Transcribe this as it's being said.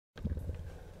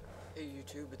Hey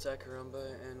YouTube, it's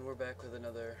Akarumba, and we're back with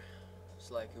another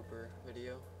Sly Cooper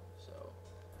video. So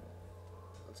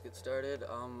let's get started.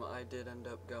 I did end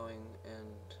up going and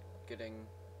getting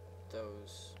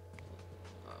those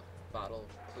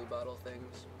clue bottle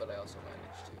things, but I also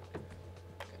managed to.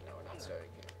 Okay, no, we're not starting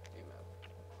here. Game map.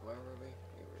 Where were we?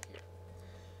 We were here.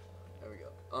 There we go.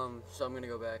 So I'm gonna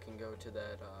go back and go to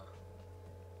that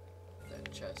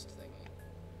that chest thingy.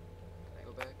 Can I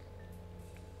go back?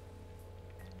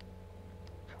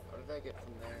 How did I get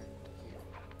from there to here?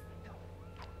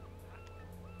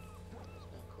 That's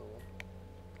not cool.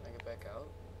 Can I get back out?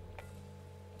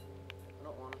 I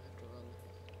don't want to have to run.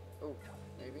 Oh,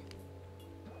 maybe? Does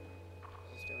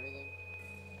this do anything?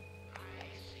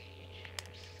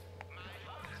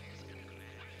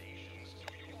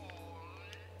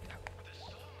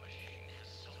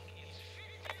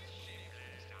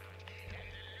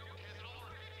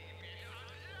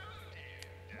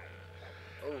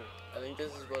 Oh, I think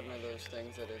this is one of those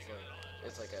things that is like,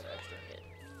 it's like an extra hit.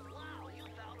 Wow, you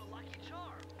found a lucky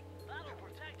charm. That'll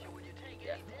protect you when you take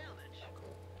any damage.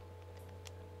 Cool.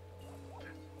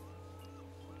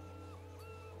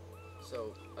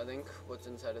 So, I think what's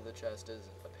inside of the chest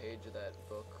is a page of that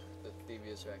book, the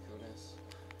Thievius Raccoonus,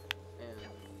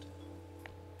 and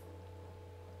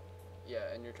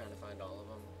yeah, and you're trying to find all of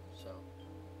them, so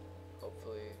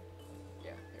hopefully,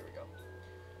 yeah, here we go.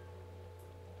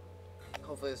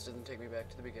 Hopefully this doesn't take me back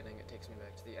to the beginning, it takes me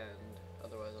back to the end,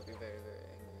 otherwise I'll be very, very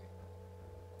angry.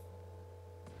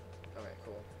 Alright,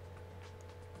 cool.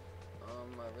 I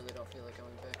really don't feel like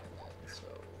going back on that, so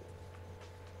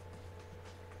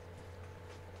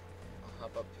I'll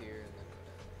hop up here and then go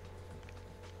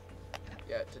down.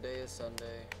 Yeah, today is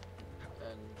Sunday,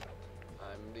 and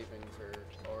I'm leaving for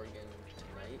Oregon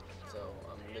tonight, so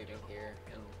I'm leaving here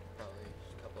in probably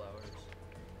a couple hours.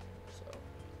 So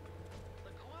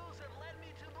The clues have led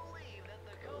me to believe that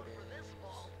the code for this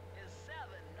vault is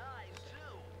 792.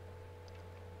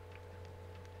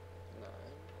 9.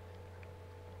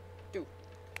 2.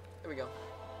 There we go.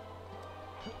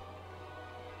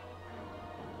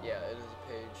 Yeah, it is a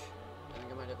page. I think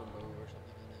I might have a move or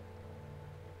something in it.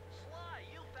 Sly,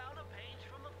 you found a page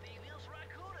from the Thievius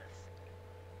Raccoonus.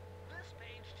 This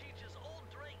page teaches old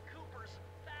Drake Cooper's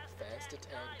fast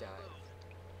attack dive move.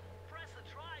 Press the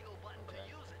triangle button to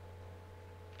use it.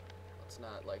 Let's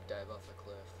not like dive off a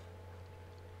cliff,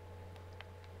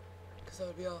 because that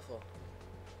would be awful.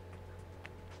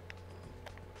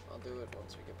 I'll do it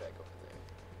once we get back over there.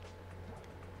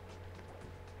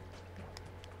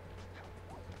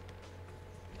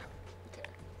 Okay,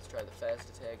 let's try the fast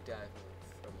attack dive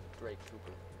move from Drake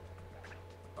Cooper.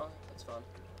 Oh, that's fun.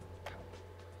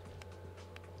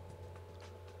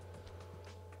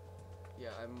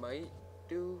 Yeah, I might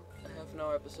do a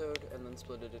half-an-hour episode and then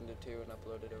split it into 2 and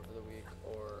upload it over the week,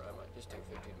 or I might just do a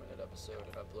 15-minute episode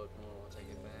and upload more once I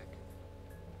get back.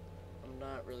 I'm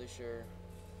not really sure.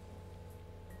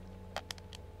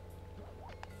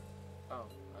 Oh,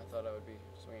 I thought I would be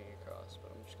swinging across,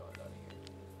 but I'm just going down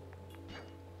here.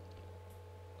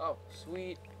 Oh,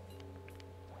 sweet!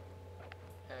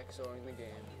 Hacksawing the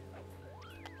game.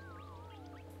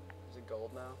 Is it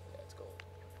gold now? Yeah, it's gold.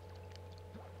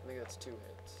 I think that's 2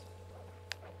 hits.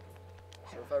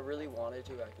 So if I really wanted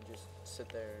to, I could just sit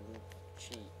there and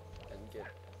cheat and get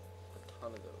a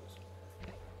ton of those.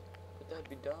 But that'd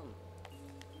be dumb.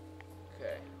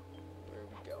 Okay, where are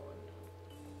we going?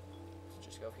 Let's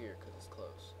just go here because it's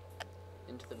close.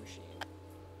 Into the machine.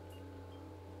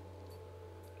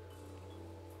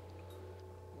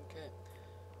 Okay.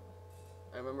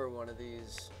 I remember one of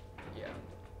these, yeah,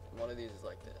 one of these is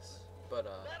like this. But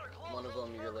one of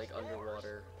them you're like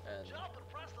underwater and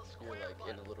you're like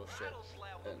in a little ship,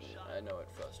 and I know it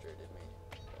frustrated me,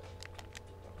 but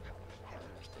I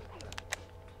missed it.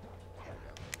 There we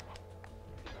go.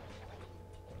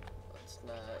 Let's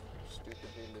not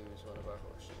stupidly lose one of our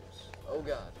horseshoes. Oh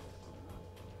god.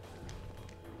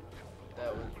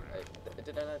 That was,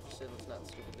 did I not just say let's not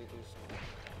stupidly lose?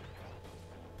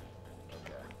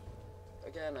 Okay.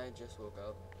 Again, I just woke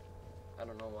up. I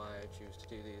don't know why I choose to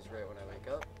do these right when I wake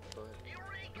up, but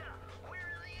Eureka! We're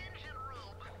in the engine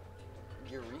room.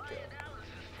 Eureka. My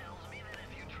analysis tells me that if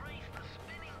you trace the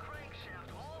spinning crankshaft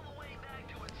all the way back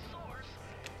to its source,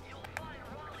 you'll find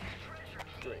Raleigh's treasure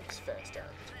key. Drake's fast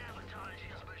out. Sabotage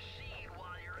his machine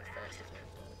while you're at Fast it. attack.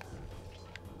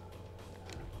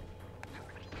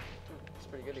 It's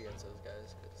pretty good against those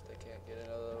guys because they can't get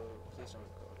another. Please don't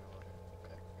go underwater.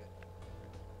 Okay, good.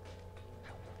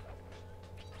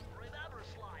 Remember,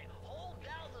 Sly, hold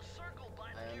down the circle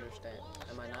button. I understand.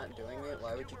 Am I not doing it?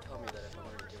 Why would you tell me that if I'm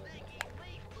already doing it?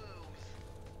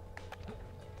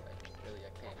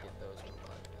 I can't get those from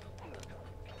mine now.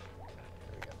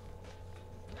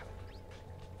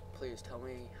 please tell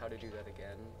me how to do that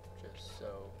again, just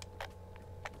so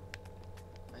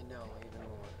I know even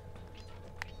more.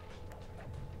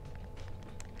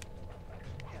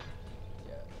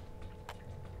 Yeah.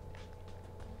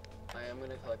 I am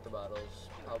gonna collect the bottles,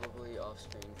 probably off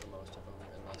screen for most of them,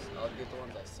 unless I'll get the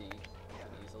ones I see and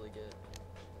easily get.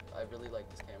 I really like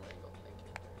this camera angle, thank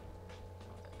you.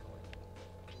 Oh, that coin.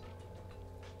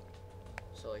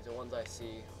 So like the ones I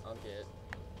see, I'll get,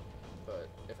 but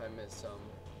if I miss some,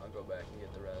 I'll go back and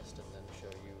get the rest and then show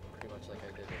you pretty much like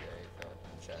I did today, the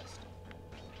chest.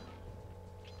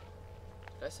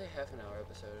 Did I say half an hour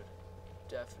episode?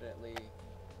 Definitely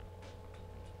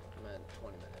meant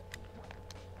 20 minutes.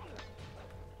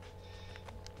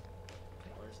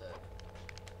 Where's that?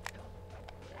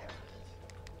 There it is.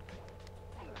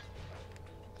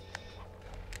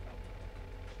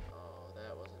 Oh,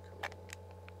 that wasn't cool.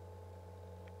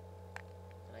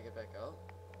 Can I get back out?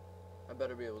 I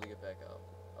better be able to get back out.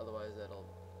 Otherwise that'll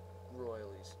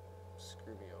royally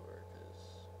screw me over,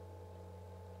 because...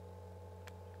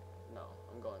 No,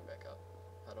 I'm going back up.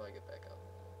 How do I get back up?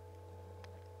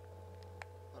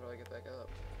 How do I get back up?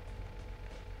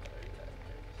 How do I do that?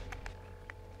 There it is.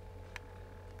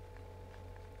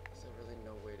 Is there really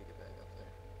no way to get back up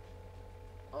there?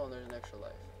 Oh, and there's an extra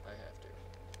life. I have to.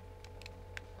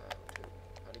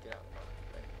 How to get out?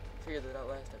 Right. Figured that out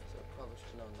last episode. Probably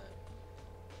should have known that.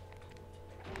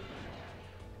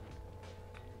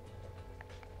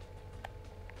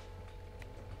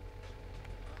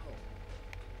 Oh.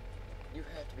 You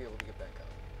have to be able to get back up.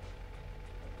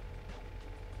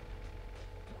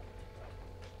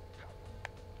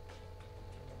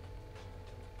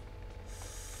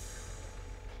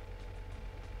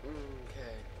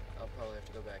 Okay, I'll probably have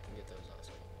to go back and get those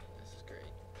also. This is great.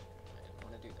 I didn't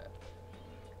want to do that.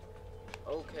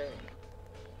 Okay.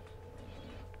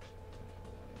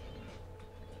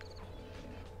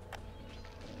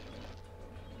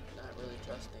 Not really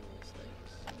trusting these things.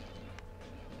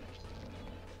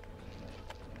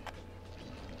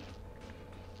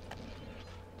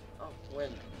 Oh,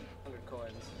 win. 100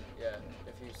 coins. Yeah,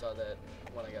 if you saw that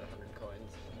when I got 100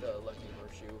 coins, the lucky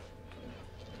horseshoe.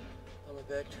 On my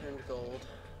back turned gold.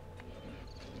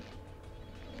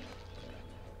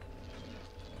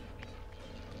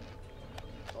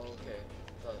 Okay,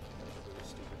 thought that was a really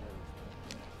stupid move.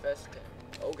 Fast attack.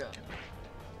 Oh god.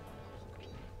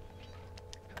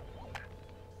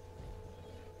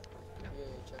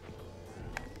 Yay, checkpoint.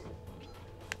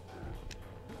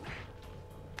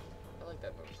 I like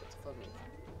that move, that's a fun move.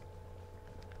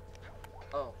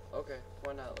 Oh, okay,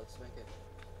 why not? Let's make it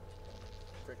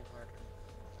freaking harder.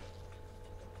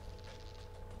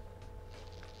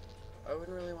 I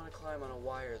wouldn't really want to climb on a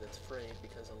wire that's frayed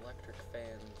because electric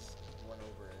fans went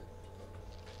over it.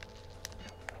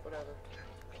 Whatever.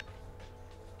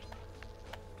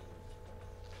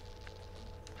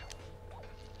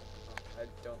 Oh, I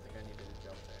don't think I needed to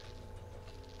jump there.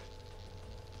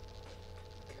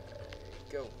 Okay,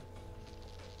 go.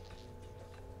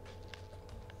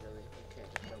 Really? You can't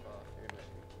just jump off. You're gonna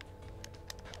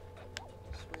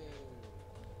swing.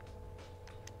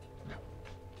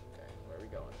 Okay, where are we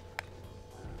going?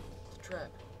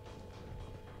 Trap.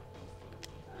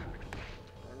 I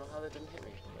don't know how that didn't hit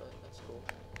me, but that's cool.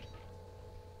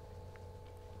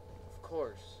 Of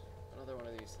course, another one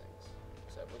of these things,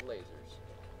 except with lasers.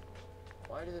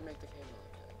 Why did it make the camera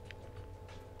like that?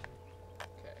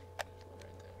 Okay, there's one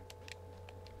right there.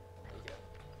 There you go.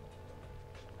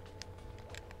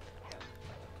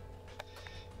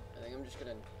 I think I'm just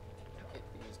gonna hit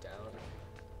these down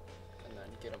and then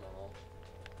get them all.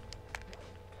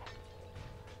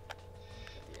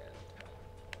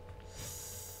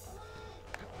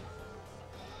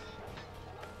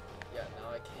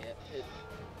 I can't hit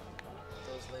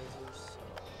those lasers, so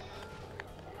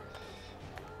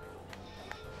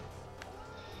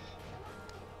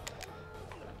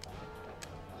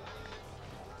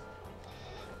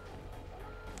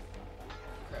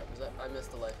crap, was that? I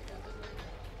missed the life again, didn't I?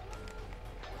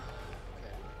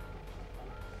 Okay.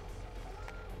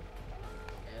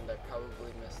 And I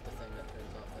probably missed the thing that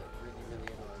turns off that really,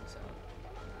 really annoying sound.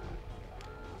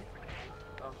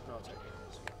 Oh, no, it's right here.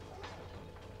 Sweet.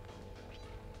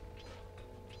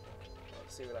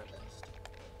 Let's see what I missed.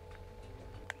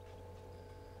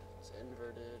 It's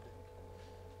inverted.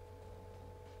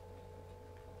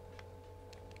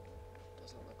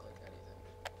 Doesn't look like anything.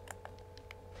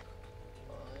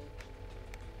 But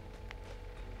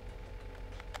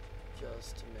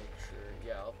just to make sure,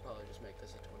 yeah, I'll probably just make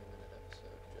this a 20-minute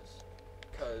episode, just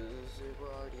because we're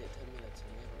already at 10 minutes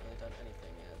and we haven't really done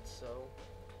anything yet, so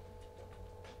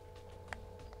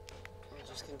I'll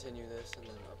just continue this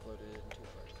and then upload it in 2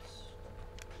 parts.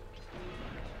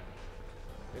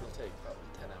 It'll take probably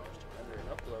 10 hours to render and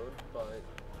upload, but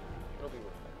it'll be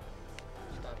worth it.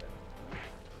 Stop it.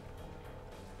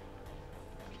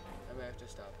 I may have to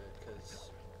stop it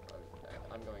because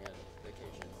I'm going on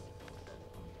vacation and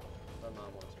my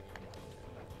mom wants me to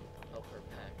help her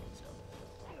pack and stuff, so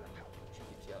she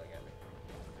keeps yelling at me.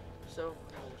 So,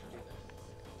 I'll let you do that.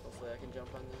 Hopefully I can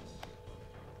jump on this.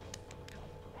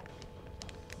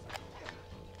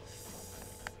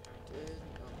 Okay,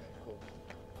 cool.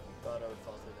 Thought I would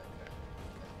fall through that crack.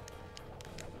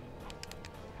 Okay.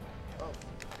 Oh.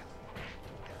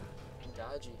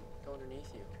 Dodgy. Go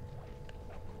underneath you.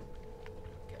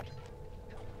 Okay.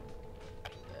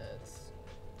 That's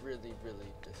really,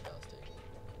 really disgusting.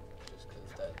 Just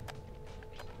because that...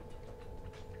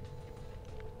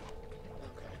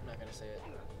 Okay, I'm not gonna say it.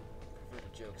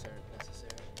 Perverted jokes aren't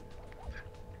necessary.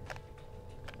 Where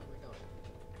are we going?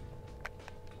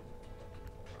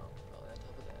 Oh, probably on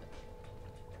top of that.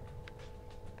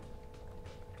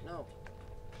 No.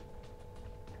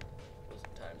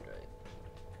 Wasn't timed right.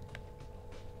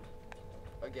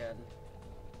 Again.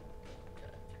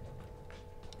 Okay.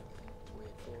 Let's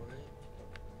wait for it.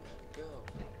 There we go.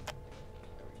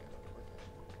 There we go. We're good.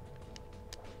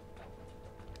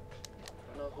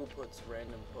 I don't know who puts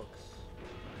random hooks.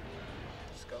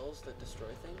 Skulls that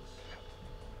destroy things?